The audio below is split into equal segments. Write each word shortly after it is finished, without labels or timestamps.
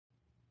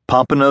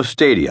Pompano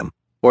Stadium,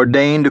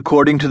 ordained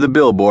according to the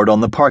billboard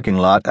on the parking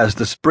lot as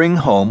the spring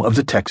home of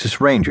the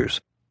Texas Rangers,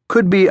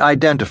 could be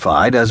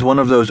identified as one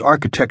of those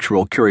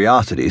architectural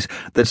curiosities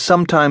that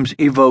sometimes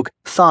evoke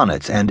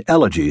sonnets and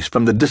elegies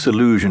from the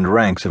disillusioned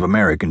ranks of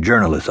American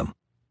journalism.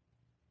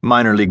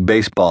 Minor league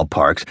baseball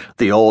parks,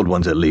 the old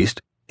ones at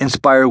least,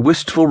 inspire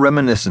wistful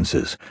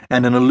reminiscences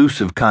and an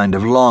elusive kind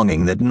of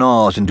longing that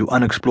gnaws into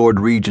unexplored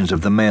regions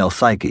of the male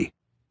psyche.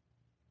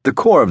 The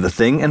core of the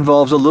thing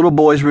involves a little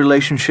boy's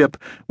relationship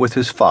with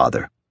his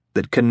father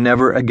that can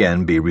never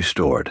again be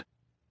restored.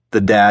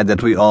 The dad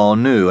that we all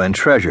knew and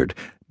treasured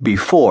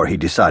before he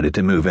decided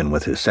to move in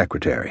with his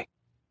secretary.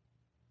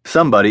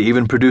 Somebody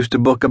even produced a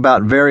book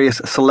about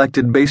various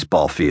selected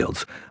baseball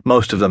fields,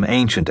 most of them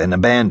ancient and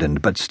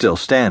abandoned but still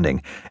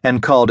standing,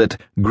 and called it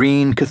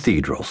Green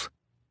Cathedrals.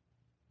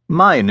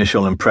 My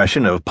initial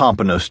impression of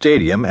Pompano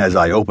Stadium as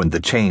I opened the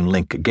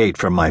chain-link gate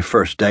for my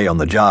first day on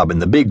the job in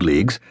the big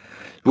leagues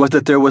was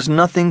that there was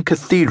nothing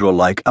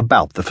cathedral-like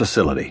about the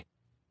facility.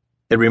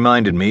 It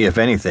reminded me, if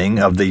anything,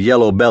 of the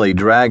Yellow Belly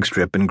drag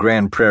strip in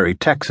Grand Prairie,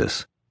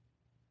 Texas.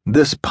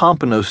 This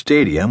Pompano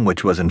Stadium,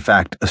 which was in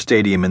fact a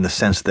stadium in the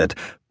sense that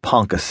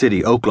Ponca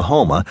City,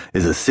 Oklahoma,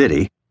 is a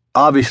city,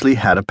 obviously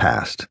had a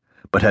past,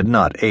 but had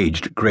not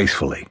aged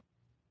gracefully.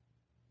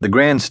 The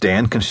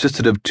grandstand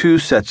consisted of two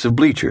sets of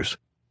bleachers,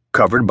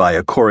 covered by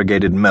a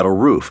corrugated metal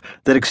roof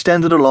that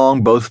extended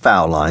along both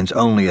foul lines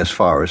only as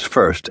far as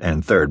first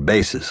and third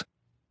bases.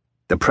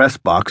 The press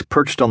box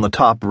perched on the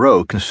top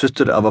row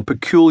consisted of a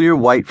peculiar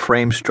white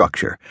frame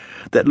structure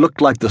that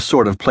looked like the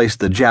sort of place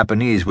the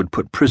Japanese would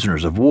put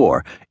prisoners of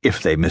war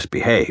if they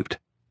misbehaved.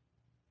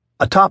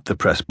 Atop the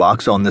press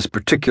box on this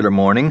particular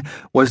morning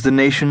was the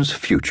nation's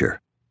future.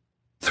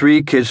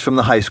 3 kids from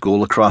the high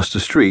school across the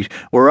street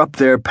were up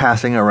there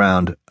passing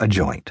around a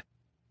joint.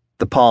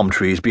 The palm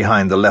trees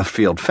behind the left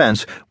field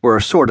fence were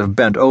sort of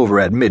bent over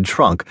at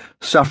mid-trunk,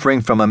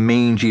 suffering from a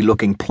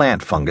mangy-looking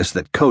plant fungus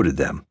that coated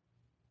them.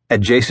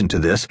 Adjacent to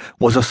this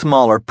was a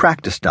smaller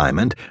practice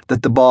diamond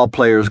that the ball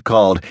players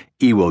called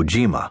Iwo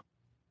Jima.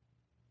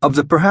 Of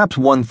the perhaps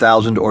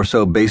 1,000 or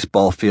so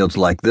baseball fields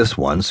like this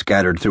one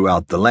scattered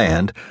throughout the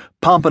land,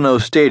 Pompano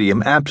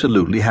Stadium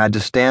absolutely had to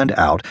stand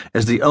out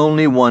as the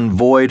only one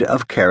void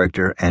of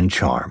character and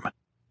charm.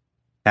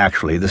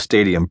 Actually, the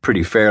stadium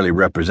pretty fairly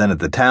represented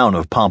the town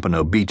of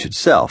Pompano Beach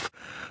itself,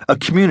 a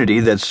community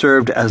that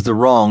served as the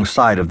wrong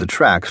side of the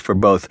tracks for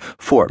both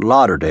Fort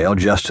Lauderdale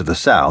just to the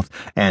south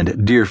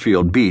and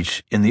Deerfield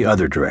Beach in the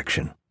other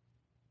direction.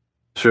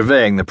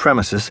 Surveying the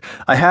premises,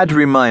 I had to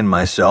remind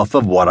myself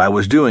of what I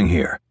was doing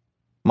here.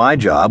 My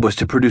job was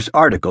to produce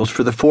articles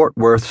for the Fort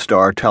Worth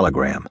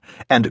Star-Telegram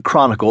and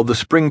chronicle the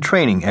spring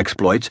training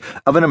exploits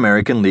of an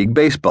American League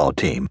baseball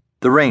team,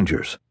 the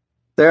Rangers.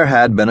 There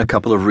had been a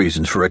couple of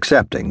reasons for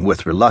accepting,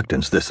 with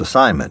reluctance, this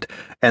assignment,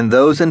 and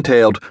those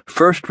entailed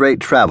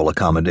first-rate travel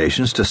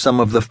accommodations to some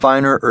of the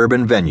finer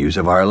urban venues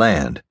of our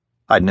land.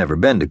 I'd never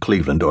been to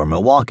Cleveland or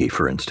Milwaukee,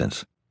 for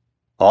instance.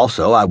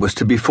 Also, I was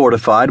to be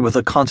fortified with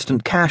a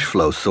constant cash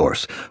flow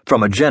source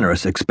from a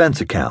generous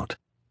expense account,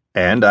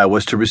 and I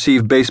was to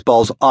receive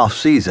baseball's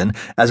off-season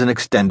as an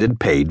extended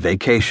paid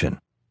vacation.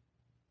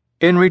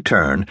 In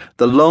return,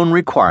 the lone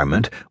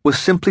requirement was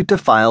simply to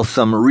file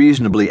some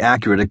reasonably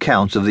accurate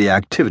accounts of the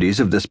activities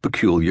of this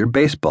peculiar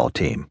baseball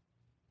team.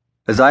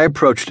 As I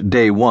approached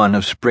day 1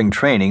 of spring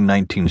training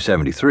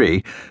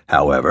 1973,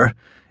 however,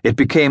 it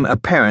became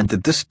apparent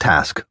that this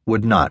task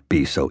would not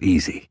be so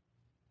easy.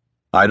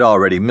 I'd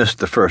already missed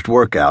the first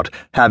workout,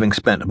 having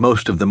spent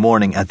most of the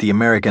morning at the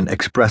American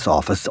Express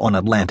office on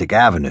Atlantic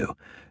Avenue,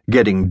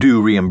 getting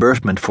due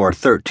reimbursement for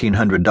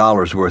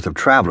 $1,300 worth of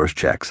traveler's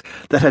checks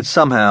that had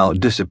somehow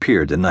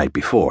disappeared the night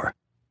before.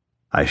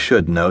 I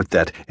should note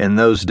that in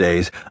those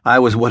days I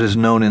was what is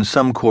known in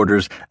some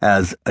quarters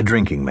as a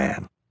drinking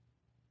man.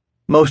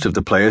 Most of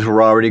the players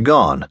were already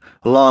gone,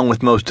 along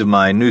with most of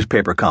my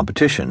newspaper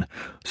competition,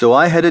 so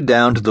I headed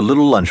down to the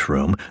little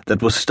lunchroom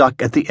that was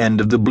stuck at the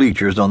end of the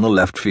bleachers on the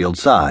left field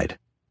side.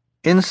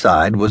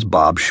 Inside was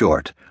Bob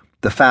Short,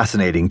 the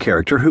fascinating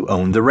character who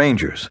owned the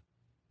Rangers.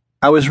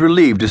 I was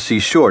relieved to see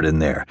Short in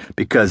there,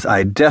 because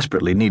I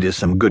desperately needed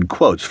some good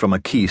quotes from a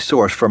key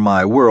source for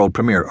my world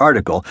premiere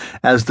article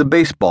as the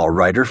baseball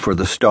writer for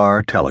the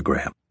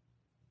Star-Telegram.